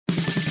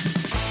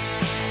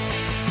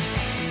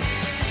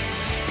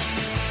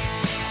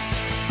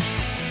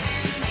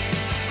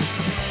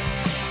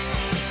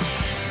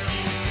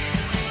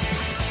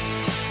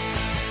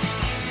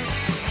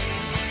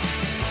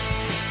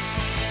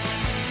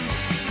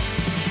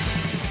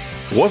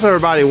What's up,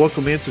 everybody?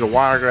 Welcome into the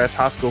Wiregrass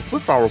High School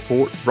Football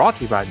Report, brought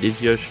to you by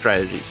Digio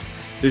Strategies.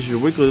 This is your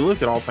weekly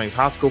look at all things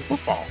high school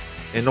football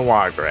in the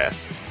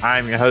Wiregrass. I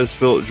am your host,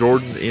 Phillip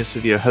Jordan, the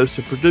in-studio host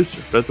and producer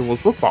of Dothan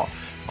Woods Football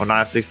on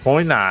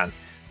 96.9,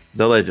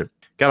 The Legend.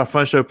 Got a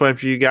fun show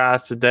planned for you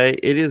guys today.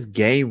 It is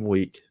game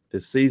week.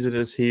 The season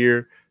is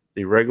here,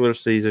 the regular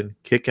season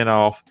kicking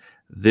off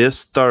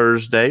this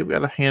Thursday. We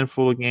got a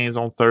handful of games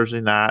on Thursday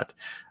night.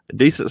 A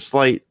decent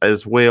slate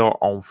as well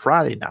on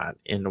Friday night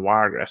in the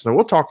Wiregrass. Now,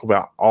 we'll talk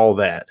about all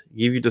that,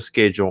 give you the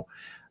schedule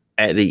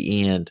at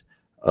the end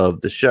of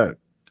the show.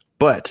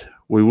 But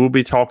we will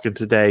be talking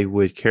today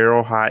with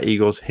Carroll High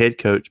Eagles head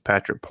coach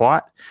Patrick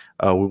Plott.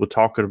 We will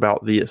talk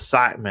about the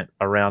excitement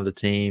around the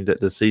team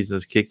that the season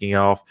is kicking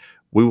off.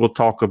 We will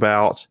talk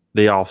about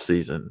the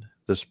offseason,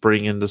 the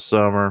spring and the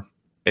summer,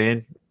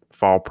 and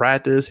fall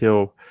practice.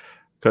 Coach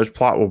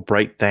Plott will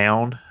break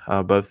down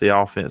both the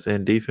offense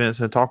and defense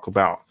and talk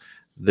about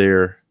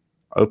their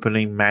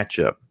opening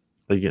matchup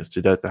against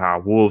the Dothan High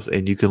Wolves.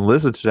 And you can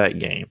listen to that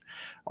game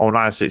on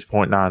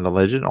 96.9 The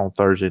Legend on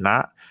Thursday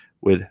night,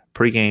 with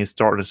pregame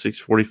starting at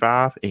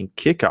 6:45 and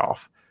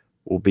kickoff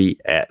will be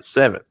at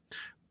 7.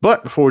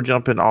 But before we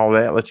jump into all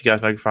that, I'll let you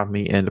guys know you can find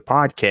me in the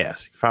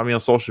podcast. You can find me on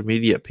social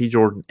media at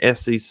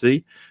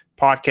pjordanscc.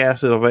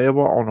 Podcast is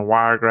available on the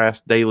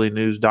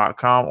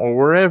wiregrassdailynews.com or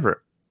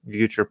wherever you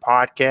get your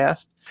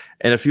podcast.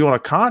 And if you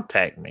want to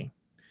contact me,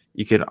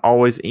 you can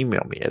always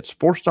email me at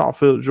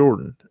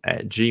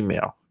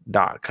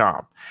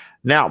sports.philipjordan@gmail.com.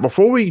 Now,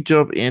 before we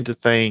jump into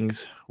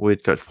things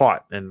with Coach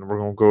Plott, and we're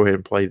going to go ahead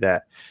and play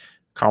that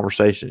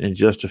conversation in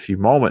just a few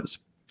moments,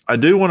 I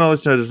do want to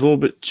let you know there's a little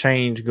bit of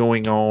change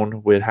going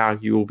on with how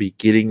you will be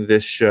getting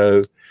this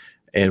show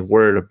and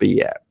where it'll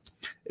be at.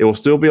 It will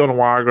still be on the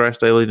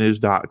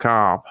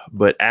wiregrassdailynews.com,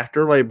 but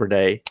after Labor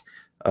Day,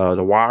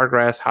 the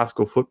Wiregrass High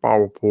School Football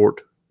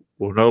Report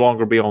will no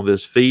longer be on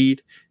this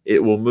feed.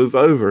 It will move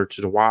over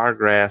to the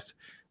Wiregrass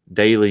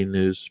Daily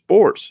News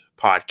Sports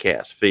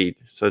podcast feed.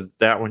 So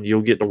that one,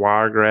 you'll get the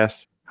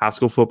Wiregrass High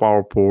School Football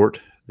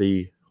Report,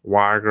 the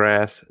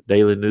Wiregrass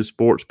Daily News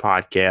Sports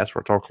podcast,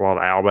 where I talk a lot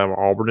of Alabama,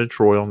 Auburn, and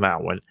Troy on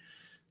that one.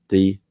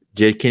 The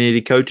Jed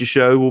Kennedy Coaches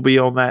Show will be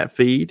on that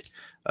feed.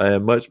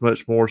 Much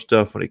more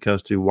stuff when it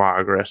comes to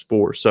Wiregrass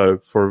Sports. So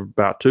for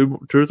about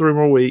two or three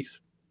more weeks,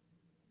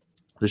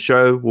 the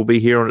show will be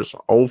here on its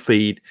old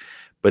feed,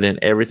 but then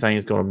everything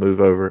is going to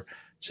move over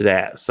to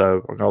that.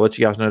 So I'm going to let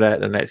you guys know that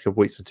in the next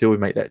couple weeks until we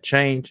make that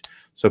change.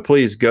 So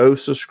please go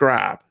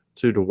subscribe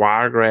to the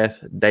Wiregrass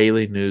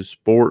Daily News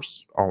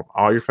Sports on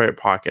all your favorite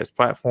podcast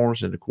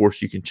platforms. And, of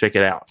course, you can check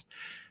it out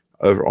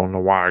over on the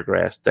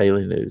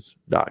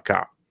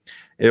wiregrassdailynews.com.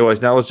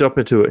 Anyways, now let's jump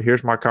into it.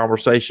 Here's my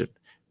conversation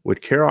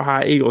with Carroll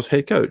High Eagles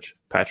head coach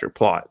Patrick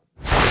Plott.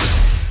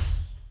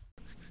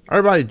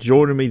 Everybody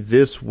joining me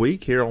this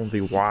week here on the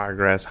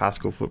Wiregrass High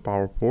School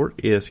Football Report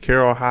is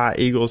Carroll High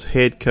Eagles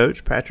head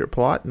coach Patrick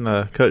Plott.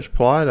 And Coach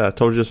Plott, I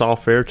told you this all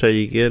fair, tell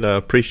you again,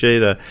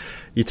 appreciate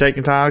you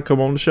taking time to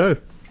come on the show.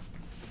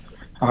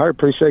 I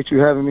appreciate you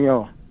having me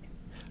on.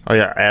 Oh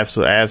yeah,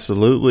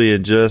 absolutely.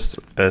 And just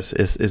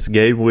it's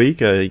game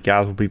week. You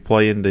guys will be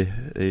playing the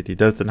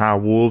Dothan High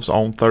Wolves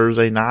on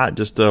Thursday night.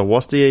 Just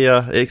what's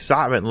the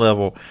excitement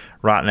level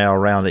right now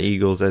around the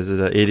Eagles as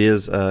it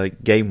is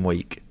game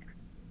week?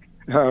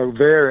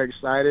 Very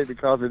excited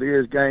because it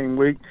is game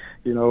week.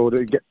 You know,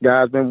 the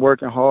guys been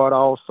working hard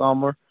all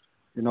summer.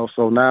 You know,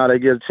 so now they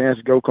get a chance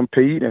to go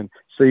compete and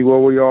see where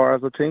we are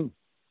as a team.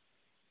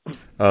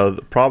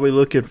 Probably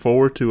looking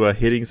forward to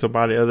hitting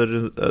somebody other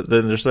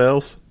than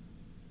themselves.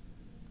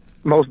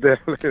 Most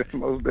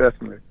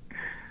definitely.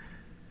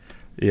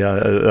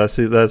 Yeah, I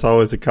see. That's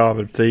always a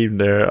common theme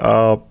there.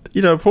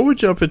 Before we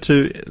jump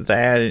into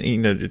that,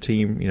 and the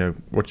team,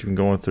 what you've been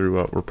going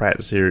through, we're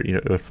practice here,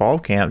 at fall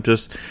camp.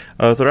 Just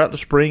throughout the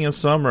spring and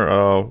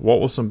summer,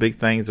 what was some big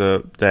things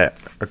that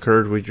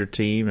occurred with your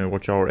team, and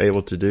what y'all were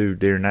able to do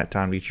during that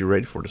time to get you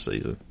ready for the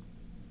season?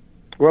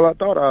 Well, I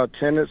thought our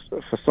attendance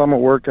for summer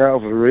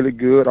workouts was really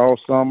good all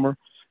summer.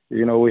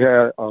 We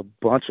had a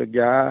bunch of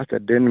guys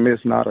that didn't miss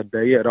not a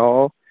day at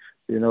all.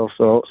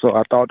 So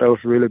I thought that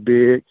was really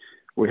big.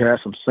 We had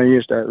some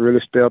seniors that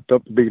really stepped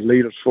up to be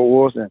leaders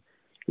for us, and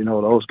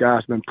those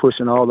guys been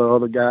pushing all the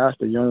other guys,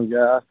 the young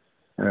guys,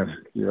 and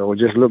we're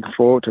just looking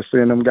forward to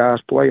seeing them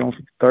guys play on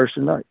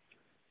Thursday night.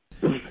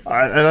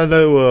 I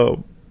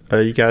know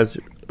you guys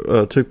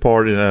took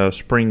part in a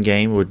spring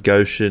game with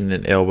Goshen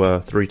and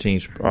Elba, 3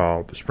 teams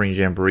spring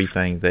jamboree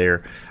thing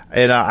there.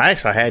 And I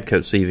actually had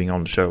Coach Sieving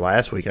on the show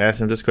last week and asked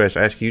him this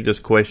question. Ask you this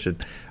question: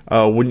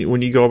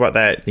 when you go about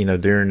that,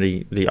 during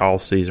the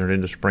off season or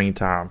in the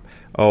springtime,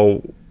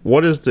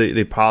 what is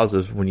the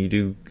positives when you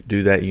do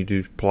that? You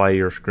do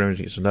play or scrimmage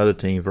against another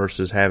team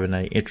versus having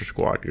an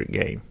inter-squad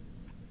game.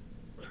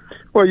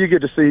 Well, you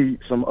get to see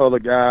some other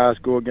guys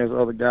go against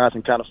other guys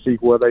and kind of see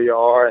where they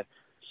are and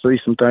see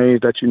some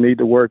things that you need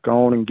to work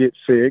on and get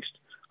fixed.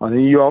 And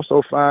then you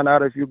also find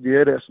out if you're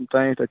good at some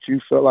things that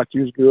you felt like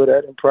you was good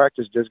at in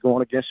practice, just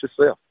going against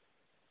yourself.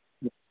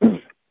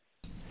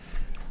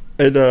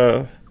 And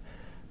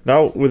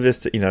Now, with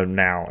this,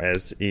 now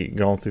as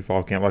going through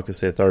fall camp, like I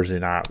said, Thursday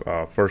night,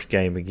 first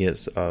game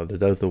against the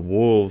Dothan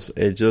Wolves,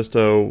 and just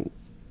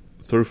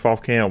through fall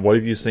camp, what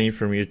have you seen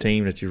from your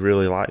team that you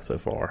really like so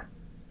far?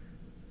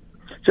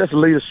 Just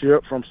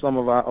leadership from some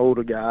of our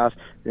older guys.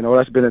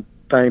 That's been a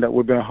thing that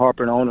we've been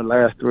harping on the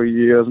last 3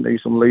 years. Need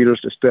some leaders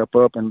to step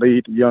up and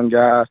lead the young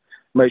guys,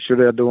 make sure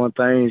they're doing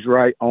things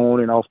right on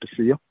and off the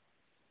field.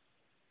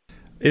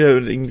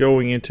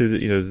 Going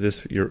into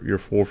this your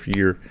fourth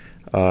year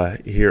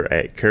here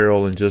at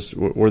Carroll, and just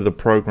where the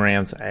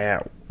program's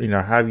at,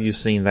 how have you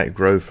seen that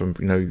grow from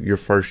your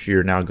first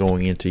year now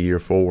going into year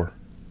 4?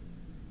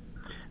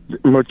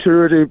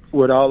 Maturity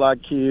with all our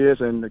kids,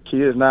 and the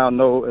kids now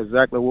know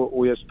exactly what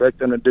we expect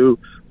them to do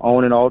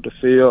on and off the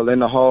field, in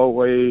the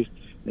hallways.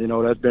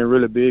 That's been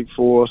really big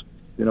for us.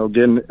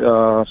 Getting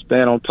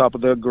staying on top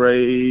of their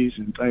grades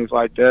and things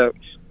like that.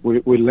 We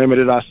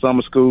limited our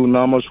summer school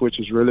numbers, which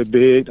is really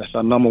big. That's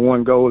our number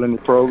one goal in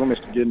the program, is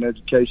to get an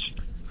education.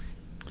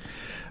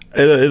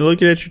 And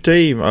looking at your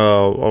team,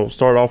 I'll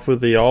start off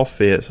with the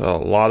offense. A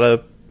lot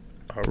of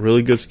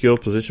really good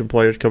skilled position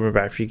players coming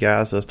back for you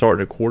guys.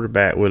 Starting at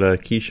quarterback with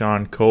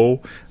Keyshawn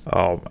Cole,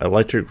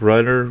 electric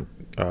runner,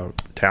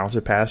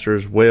 talented passer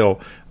as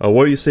well.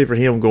 What do you see for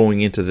him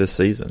going into this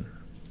season?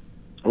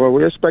 Well,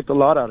 we expect a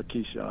lot out of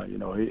Keyshawn.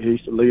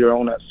 He's the leader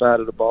on that side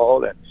of the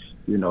ball, and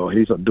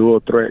he's a dual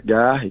threat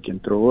guy. He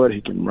can throw it,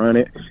 he can run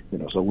it.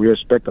 So we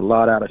expect a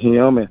lot out of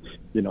him, and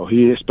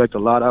he expects a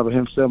lot out of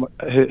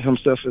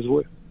himself as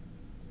well.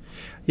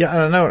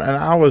 Yeah, I know. And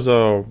I was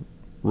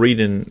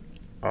reading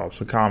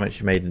some comments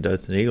you made in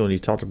Dothan Eagle, and you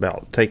talked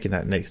about taking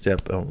that next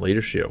step on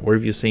leadership. What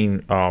have you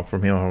seen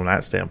from him on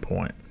that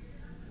standpoint?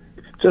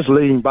 Just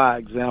leading by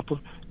example.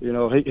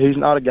 He's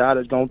not a guy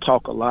that's going to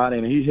talk a lot,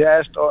 and he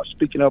has started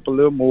speaking up a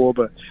little more,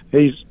 but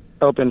he's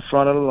up in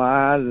front of the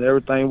lines, and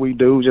everything we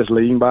do, just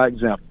leading by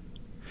example.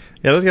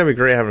 Yeah, that's got to be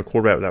great having a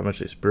quarterback with that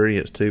much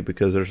experience, too,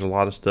 because there's a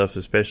lot of stuff,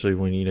 especially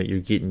when you're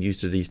getting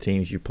used to these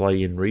teams you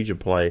play in region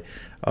play,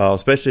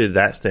 especially at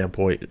that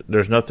standpoint.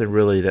 There's nothing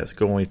really that's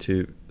going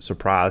to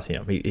surprise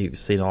him. He's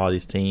seen a lot of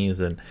these teams,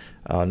 and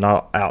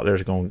not out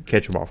there's going to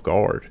catch him off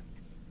guard.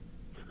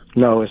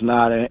 No, it's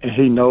not, and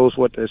he knows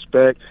what to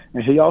expect,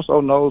 and he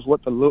also knows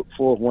what to look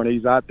for when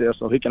he's out there,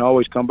 so he can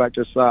always come back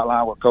to the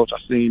sideline with, Coach,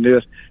 I've seen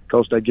this,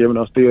 Coach, they're giving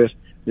us this,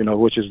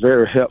 which is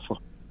very helpful.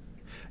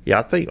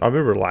 Yeah, I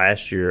remember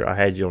last year I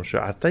had you on show.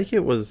 I think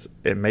it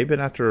may have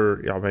been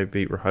after y'all may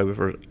beat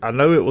Rehoboth. I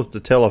know it was the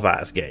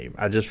televised game.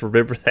 I just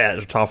remember that at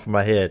the top of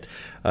my head.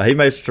 He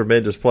made some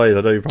tremendous plays.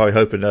 I know you're probably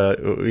hoping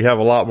we have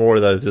a lot more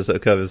of those this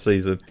upcoming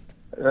season.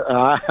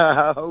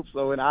 I hope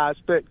so, and I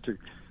expect to.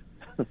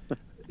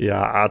 Yeah,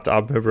 I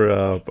remember.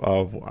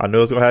 I knew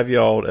I was going to have you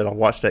on, and I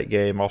watched that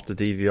game off the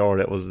DVR.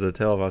 That was the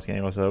televised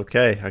game. I said,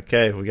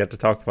 okay, we got to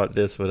talk about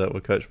this with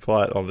Coach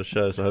Plott on the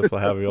show. So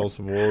hopefully, I'll have you on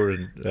some more,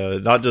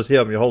 and not just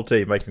him, your whole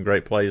team making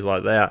great plays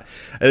like that.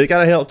 And it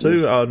kind of helped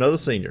too. Another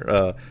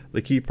senior,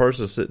 the key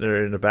person sitting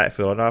there in the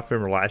backfield. I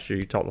remember last year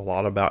you talked a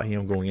lot about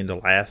him going into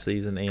last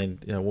season,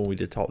 and when we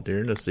did talk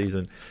during the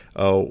season.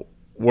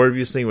 What have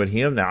you seen with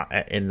him now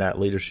in that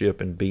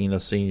leadership and being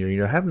a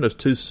senior? Having those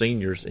two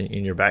seniors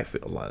in your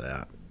backfield like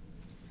that.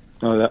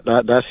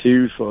 That's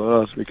huge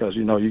for us because,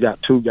 you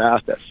got two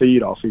guys that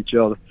feed off each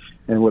other.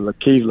 And with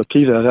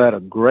Lakeith has had a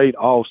great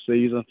off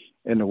season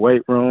in the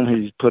weight room.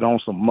 He's put on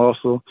some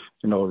muscle,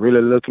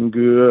 really looking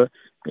good.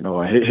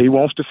 He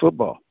wants the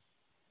football.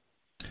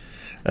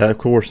 Of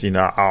course,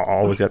 I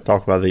always got to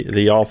talk about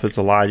the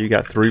offensive line. You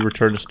got 3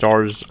 returning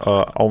starters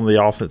on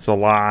the offensive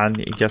line.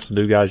 You got some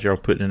new guys you're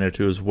putting in there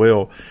too as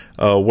well.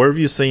 Where have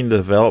you seen the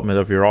development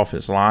of your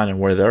offensive line and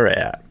where they're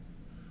at?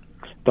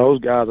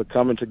 Those guys are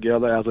coming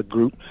together as a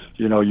group.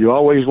 You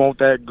always want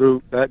that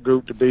group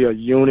to be a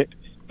unit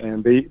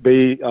and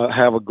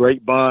have a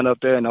great bond up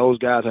there, and those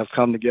guys have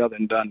come together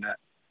and done that.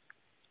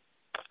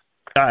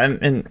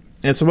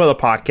 And some other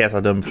podcasts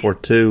I've done before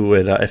too,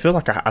 and I feel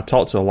like I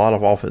talk to a lot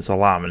of offensive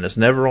linemen. It's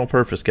never on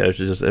purpose, Coach.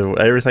 It's just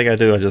everything I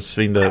do, I just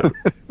seem to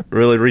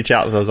really reach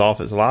out to those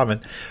offensive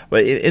linemen.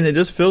 But it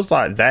just feels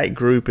like that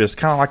group is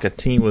kind of like a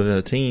team within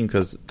a team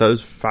because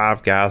those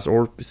 5 guys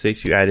or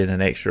 6 you add in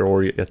an extra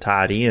or a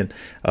tight end,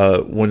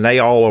 when they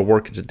all are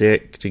working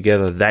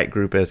together, that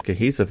group as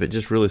cohesive, it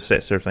just really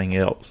sets everything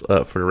else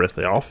up for the rest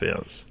of the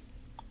offense.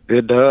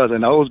 It does,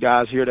 and those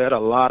guys hear that a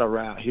lot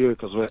around here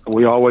because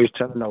we always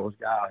telling those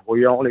guys,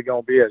 we're only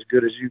going to be as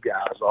good as you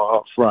guys are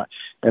up front.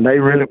 And they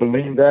really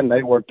believe that, and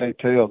they work their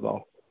tails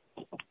off.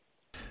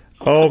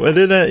 And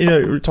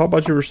then, we talk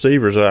about your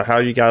receivers. How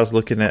are you guys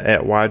looking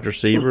at wide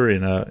receiver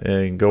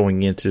and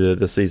going into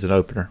the season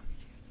opener?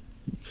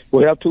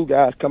 We have 2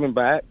 guys coming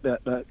back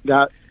that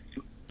got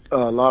a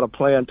lot of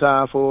playing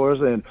time for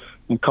us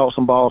and caught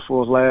some balls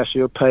for us last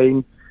year.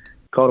 Peyton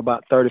caught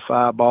about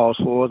 35 balls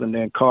for us, and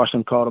then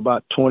Carson caught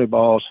about 20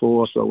 balls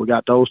for us. So we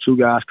got those 2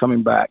 guys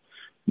coming back.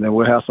 And then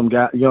we'll have some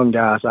young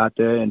guys out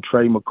there, and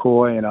Trey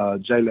McCoy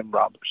and Jalen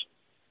Roberts.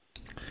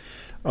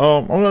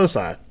 On the other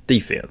side,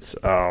 defense.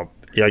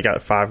 Yeah, I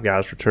got 5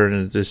 guys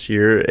returning this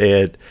year,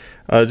 and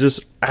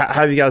just how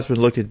have you guys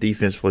been looking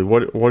defensively?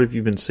 What have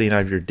you been seeing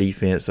out of your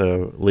defense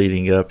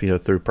leading up,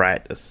 through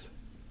practice?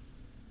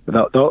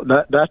 That's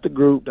the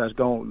group that's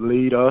going to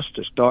lead us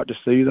to start the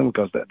season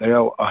because they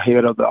are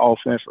ahead of the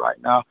offense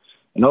right now,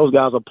 and those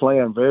guys are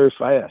playing very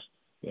fast.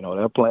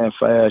 They're playing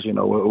fast.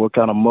 We're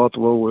kind of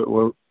multiple.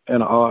 We're in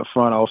an odd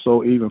front,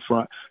 also even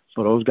front.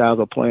 So those guys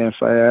are playing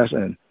fast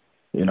and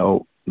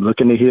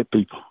looking to hit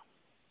people.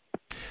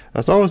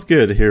 That's always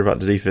good to hear about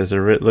the defense.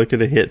 They're looking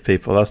to hit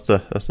people. That's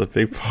the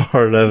big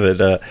part of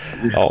it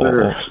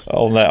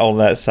on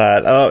that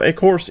side. Of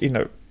course,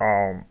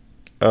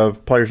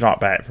 of players not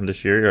back from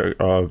this year.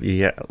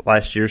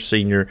 Last year's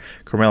senior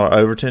Carmelo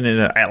Overton and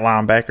at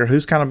linebacker,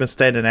 who's kind of been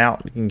standing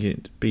out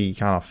and be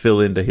kind of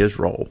fill into his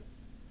role.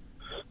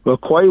 Well,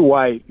 Quay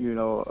White,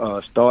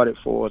 started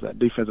for us at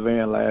defensive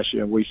end last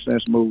year, and we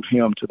since moved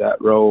him to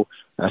that role.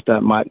 That's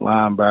that Mike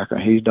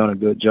linebacker. He's done a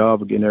good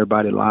job of getting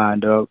everybody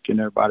lined up, getting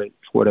everybody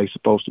where they're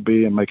supposed to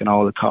be, and making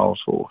all the calls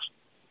for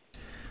us.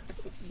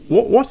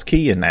 What's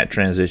key in that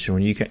transition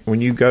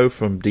when you go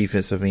from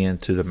defensive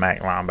end to the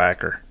Mac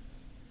linebacker?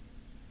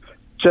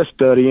 Just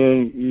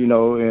studying,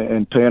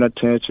 and paying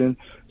attention,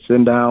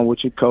 sitting down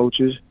with your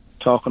coaches,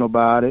 talking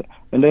about it,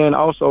 and then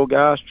also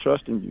guys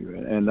trusting you,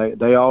 and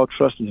they all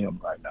trusting him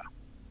right now.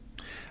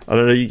 I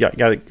don't know, you got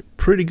a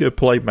pretty good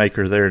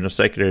playmaker there in the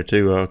secondary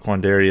too,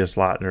 Quandarius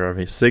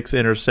Leitner. 6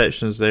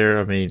 interceptions there.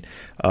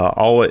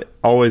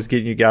 Always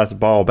getting you guys the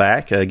ball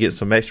back, getting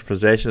some extra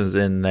possessions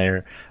in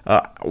there.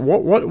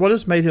 What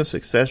has made him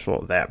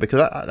successful at that?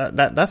 Because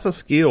that's a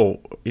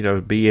skill,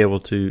 be able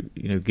to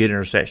get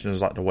interceptions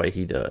like the way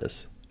he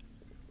does.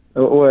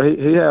 Well,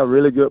 he has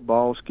really good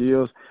ball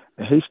skills,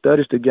 and he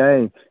studies the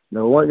game.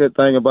 One good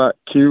thing about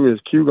Q is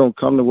Q going to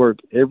come to work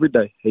every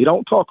day. He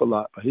don't talk a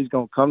lot, but he's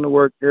going to come to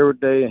work every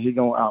day, and he's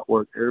going to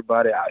outwork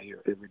everybody out here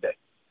every day.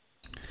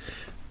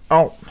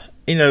 Oh,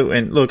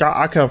 and look,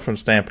 I come from the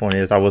standpoint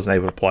is I wasn't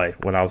able to play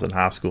when I was in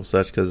high school,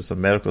 such because of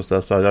some medical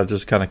stuff. So I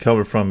just kind of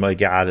coming from a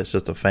guy that's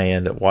just a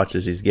fan that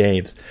watches these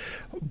games.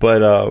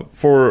 But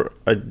for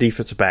a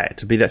defensive back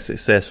to be that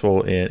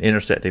successful in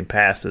intercepting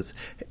passes,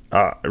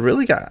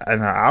 really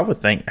and I would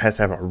think has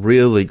to have a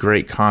really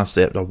great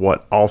concept of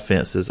what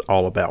offense is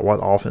all about, what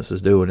offense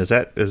is doing. Is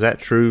that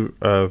true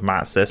of my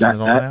assessment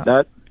on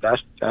that?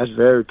 That's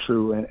very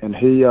true, and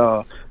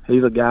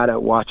he's a guy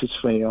that watches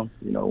film.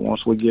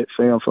 Once we get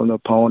film from the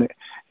opponent,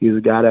 he's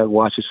a guy that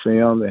watches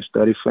film and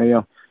study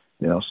film.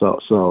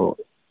 So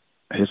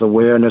his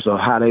awareness of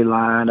how they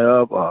line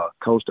up,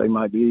 coach, they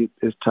might be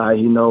this tight.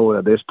 He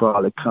knows this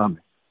probably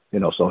coming.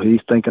 So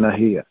he's thinking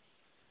ahead.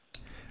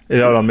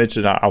 I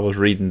mentioned I was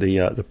reading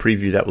the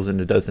preview that was in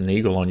the Dothan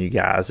Eagle on you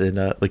guys, and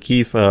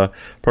Lakeith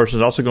person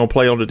is also going to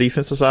play on the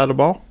defensive side of the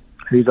ball.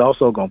 He's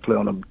also going to play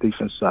on the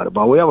defensive side of the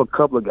ball. We have a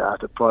couple of guys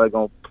that probably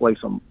going to play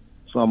some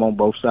on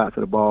both sides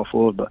of the ball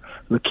for us, but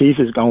Lakeith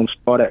is going to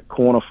start at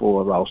corner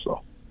for us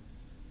also.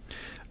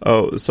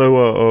 Oh,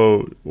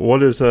 so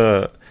what is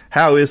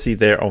how is he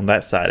there on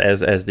that side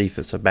as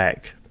defensive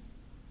back?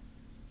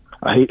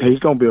 He's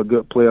going to be a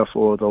good player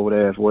for us over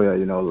there as well.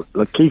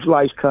 Lakeith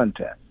likes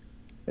contact.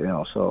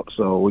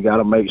 So we got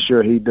to make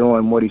sure he's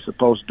doing what he's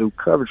supposed to do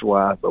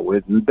coverage-wise, but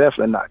we're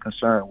definitely not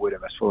concerned with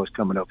him as far as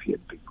coming up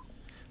hitting people.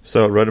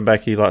 So running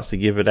back, he likes to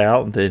give it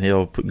out, and then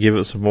he'll give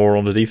it some more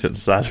on the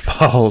defensive side of the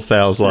ball,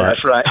 sounds like.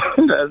 That's right.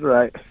 That's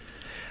right.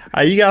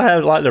 You got to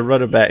have like the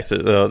running backs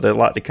that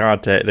like the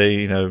contact.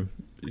 They,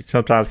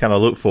 sometimes kind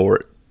of look for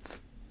it.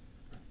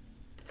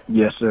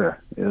 Yes, sir.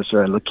 Yes,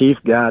 sir.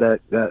 Lakeith got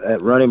that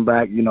running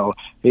back, he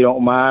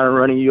don't mind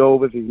running you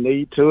over if he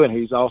need to, and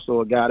he's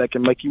also a guy that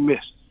can make you miss.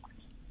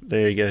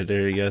 There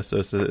you go. So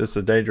it's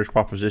a dangerous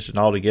proposition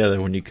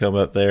altogether when you come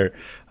up there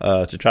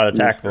to try to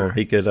tackle him.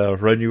 He could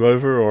run you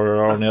over,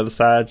 or on the other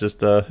side, just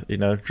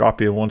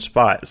drop you in one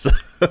spot.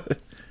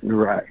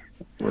 Right.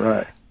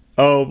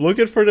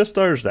 Looking for this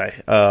Thursday,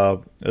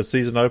 a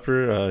season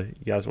opener.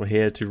 You guys will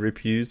head to Rip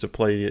Hughes to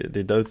play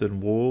the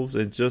Dothan Wolves,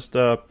 and just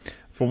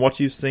from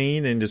what you've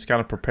seen and just kind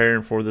of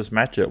preparing for this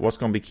matchup, what's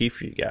going to be key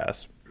for you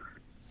guys?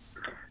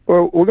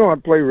 Well, we're going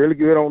to play really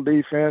good on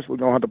defense. We're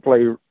going to have to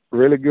play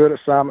really good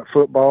assignment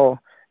football.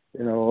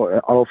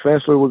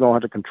 Offensively, we're going to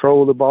have to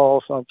control the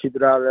ball, keep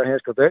it out of their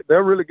hands because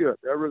they're really good.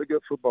 They're a really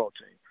good football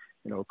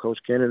team. Coach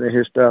Kennedy and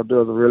his staff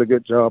does a really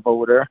good job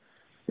over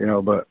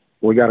there. But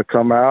we got to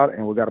come out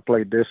and we got to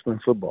play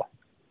disciplined football.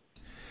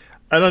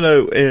 I don't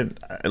know. And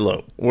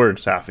look, we're in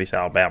Southeast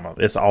Alabama.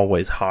 It's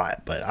always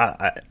hot, but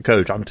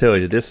Coach, I'm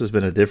telling you, this has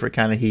been a different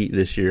kind of heat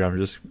this year. I'm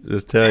just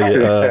telling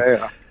you.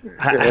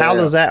 How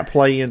does that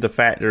play into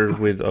factors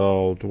with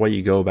the way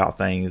you go about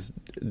things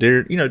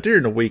during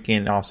the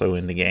weekend, also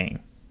in the game?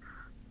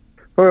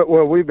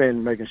 Well, we've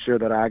been making sure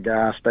that our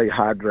guys stay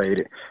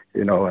hydrated,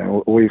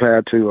 and we've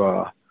had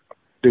to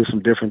do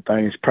some different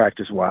things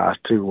practice-wise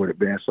too, with it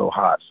being so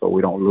hot, so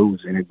we don't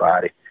lose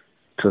anybody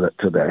to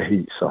that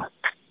heat. So.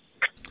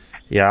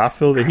 Yeah, I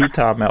feel the heat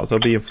timeouts will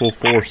be in full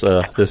force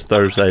this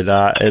Thursday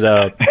night. And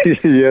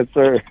yes,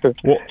 sir.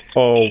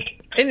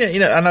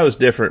 And, I know it's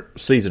different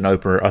season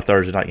opener, a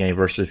Thursday night game,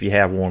 versus if you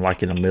have one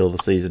like in the middle of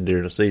the season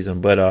during the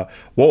season. But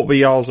what will be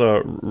y'all's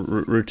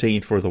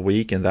routine for the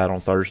week and that on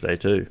Thursday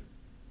too?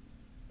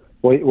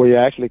 We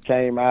actually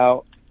came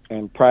out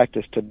and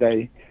practiced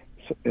today.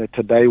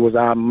 Today was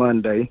our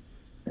Monday.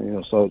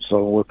 So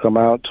we'll come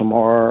out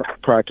tomorrow,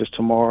 practice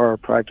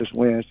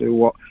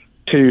Wednesday,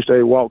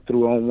 Tuesday, walk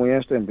through on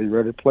Wednesday, and be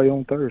ready to play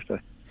on Thursday.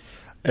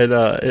 And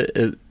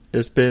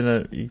it's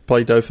been you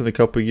played Dothan a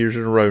couple of years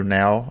in a row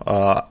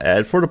now.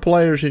 And for the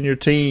players in your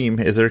team,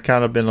 has there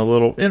kind of been a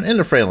little, in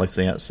a friendly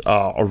sense,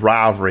 a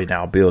rivalry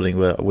now building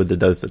with the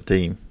Dothan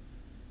team?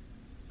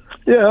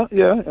 Yeah,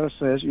 in a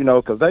sense,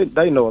 because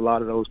they know a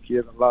lot of those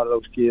kids, and a lot of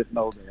those kids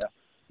know that,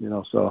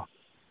 so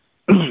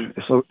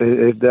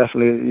it's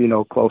definitely,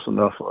 close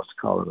enough for us to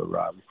call it a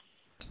rivalry.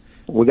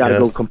 We got to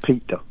go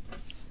compete, though.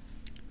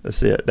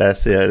 That's it.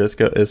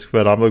 It's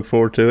but I'm looking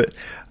forward to it.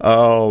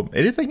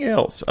 Anything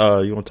else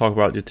you want to talk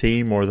about your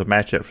team or the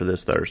matchup for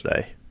this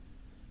Thursday?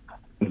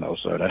 No,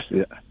 sir. That's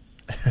it.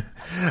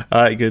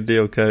 All right, good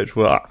deal, Coach.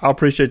 Well, I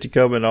appreciate you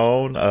coming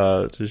on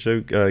to show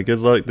good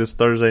luck this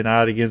Thursday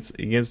night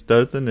against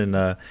Dothan,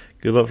 and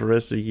good luck for the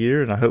rest of the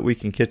year. And I hope we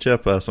can catch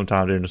up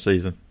sometime during the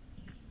season.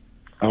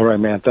 All right,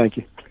 man. Thank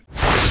you.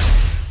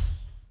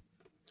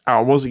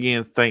 Once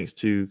again, thanks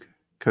to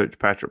Coach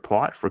Patrick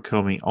Plott for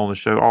coming on the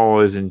show. I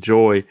always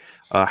enjoy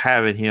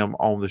having him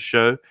on the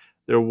show.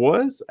 There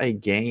was a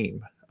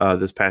game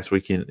this past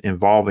weekend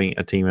involving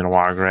a team in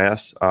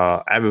Wiregrass.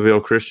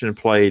 Abbeville Christian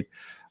played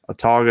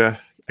Autauga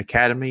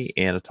Academy,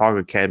 and Autauga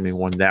Academy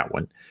won that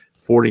one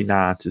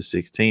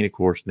 49-16. Of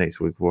course, next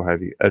week we'll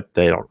have you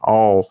update on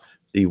all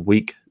the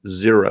week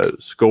 0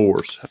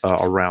 scores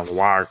around the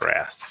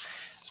Wiregrass.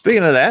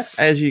 Speaking of that,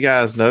 as you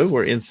guys know,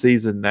 we're in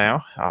season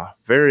now.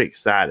 Very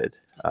excited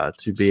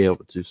to be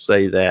able to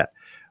say that,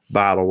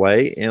 by the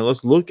way. And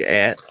let's look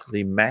at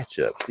the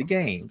matchup, the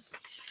games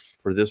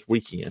for this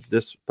weekend,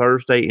 this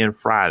Thursday and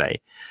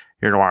Friday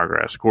here in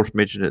Wiregrass. Of course,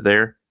 mentioned it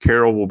there.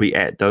 Carroll will be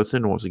at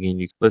Dothan. Once again,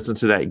 you can listen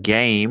to that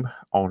game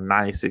on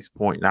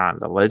 96.9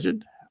 The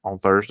Legend on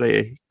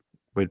Thursday,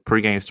 with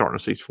pregame starting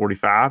at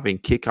 6:45,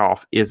 and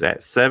kickoff is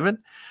at 7.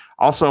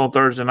 Also on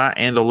Thursday night,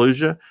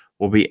 Andalusia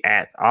will be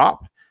at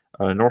Opp.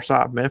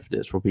 Northside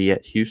Methodist will be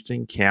at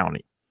Houston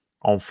County.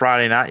 On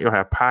Friday night, you'll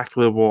have Pike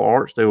Liberal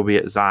Arts. They will be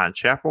at Zion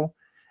Chapel.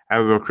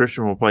 Abbeville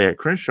Christian will play at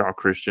Crenshaw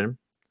Christian.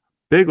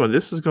 Big one.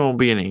 This is going to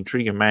be an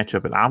intriguing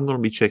matchup, and I'm going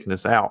to be checking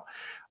this out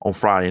on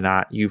Friday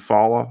night.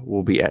 Eufaula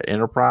will be at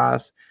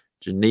Enterprise.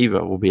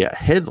 Geneva will be at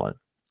Headland.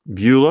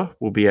 Beulah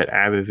will be at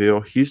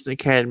Abbeville. Houston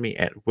Academy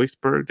at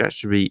Wicksburg. That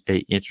should be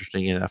an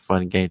interesting and a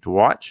fun game to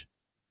watch.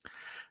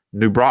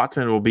 New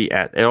Brockton will be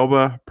at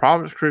Elba.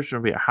 Providence Christian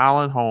will be at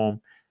Highland Home.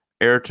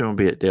 Ayrton will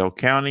be at Dale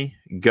County.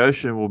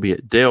 Goshen will be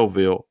at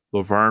Daleville.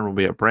 Laverne will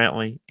be at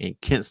Brantley. And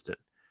Kinston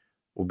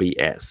will be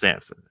at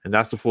Sampson. And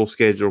that's the full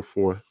schedule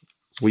for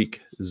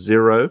week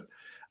 0.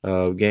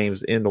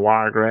 Games in the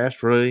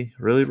Wiregrass. Really,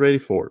 really ready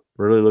for it.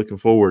 Really looking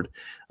forward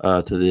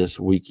to this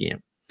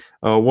weekend.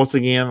 Once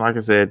again, like I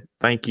said,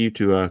 thank you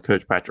to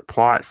Coach Patrick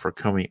Plott for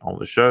coming on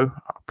the show.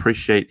 I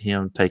appreciate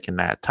him taking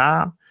that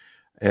time,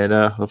 and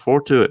look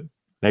forward to it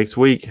next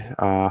week.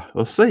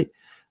 Let's see.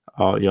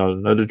 Y'all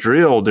know the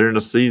drill. During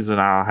the season,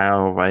 I'll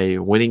have a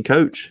winning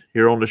coach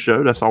here on the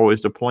show. That's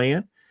always the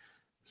plan.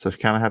 So I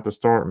kind of have to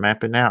start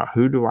mapping out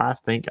who do I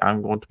think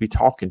I'm going to be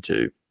talking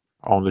to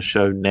on the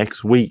show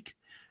next week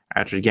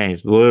after the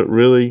games.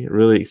 Really,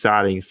 really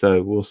exciting.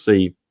 So we'll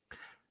see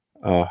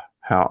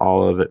how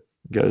all of it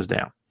goes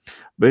down.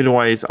 But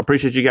anyways, I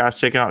appreciate you guys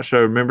checking out the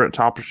show. Remember at the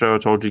top of the show, I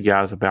told you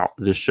guys about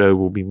this show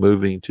will be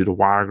moving to the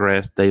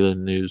Wiregrass Daily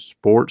News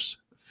Sports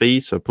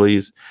feed. So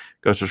please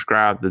go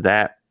subscribe to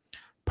that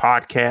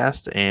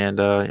podcast. And,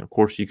 of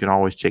course, you can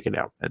always check it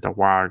out at the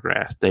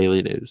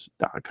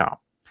wiregrassdailynews.com.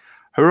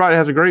 Everybody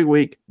has a great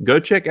week. Go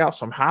check out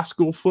some high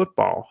school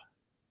football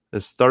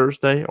this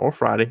Thursday or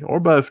Friday or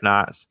both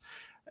nights.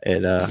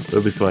 And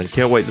it'll be fun.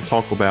 Can't wait to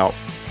talk about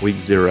week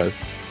 0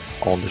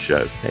 on the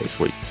show next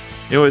week.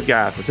 Anyways,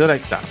 guys, until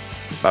next time,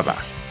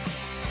 bye-bye.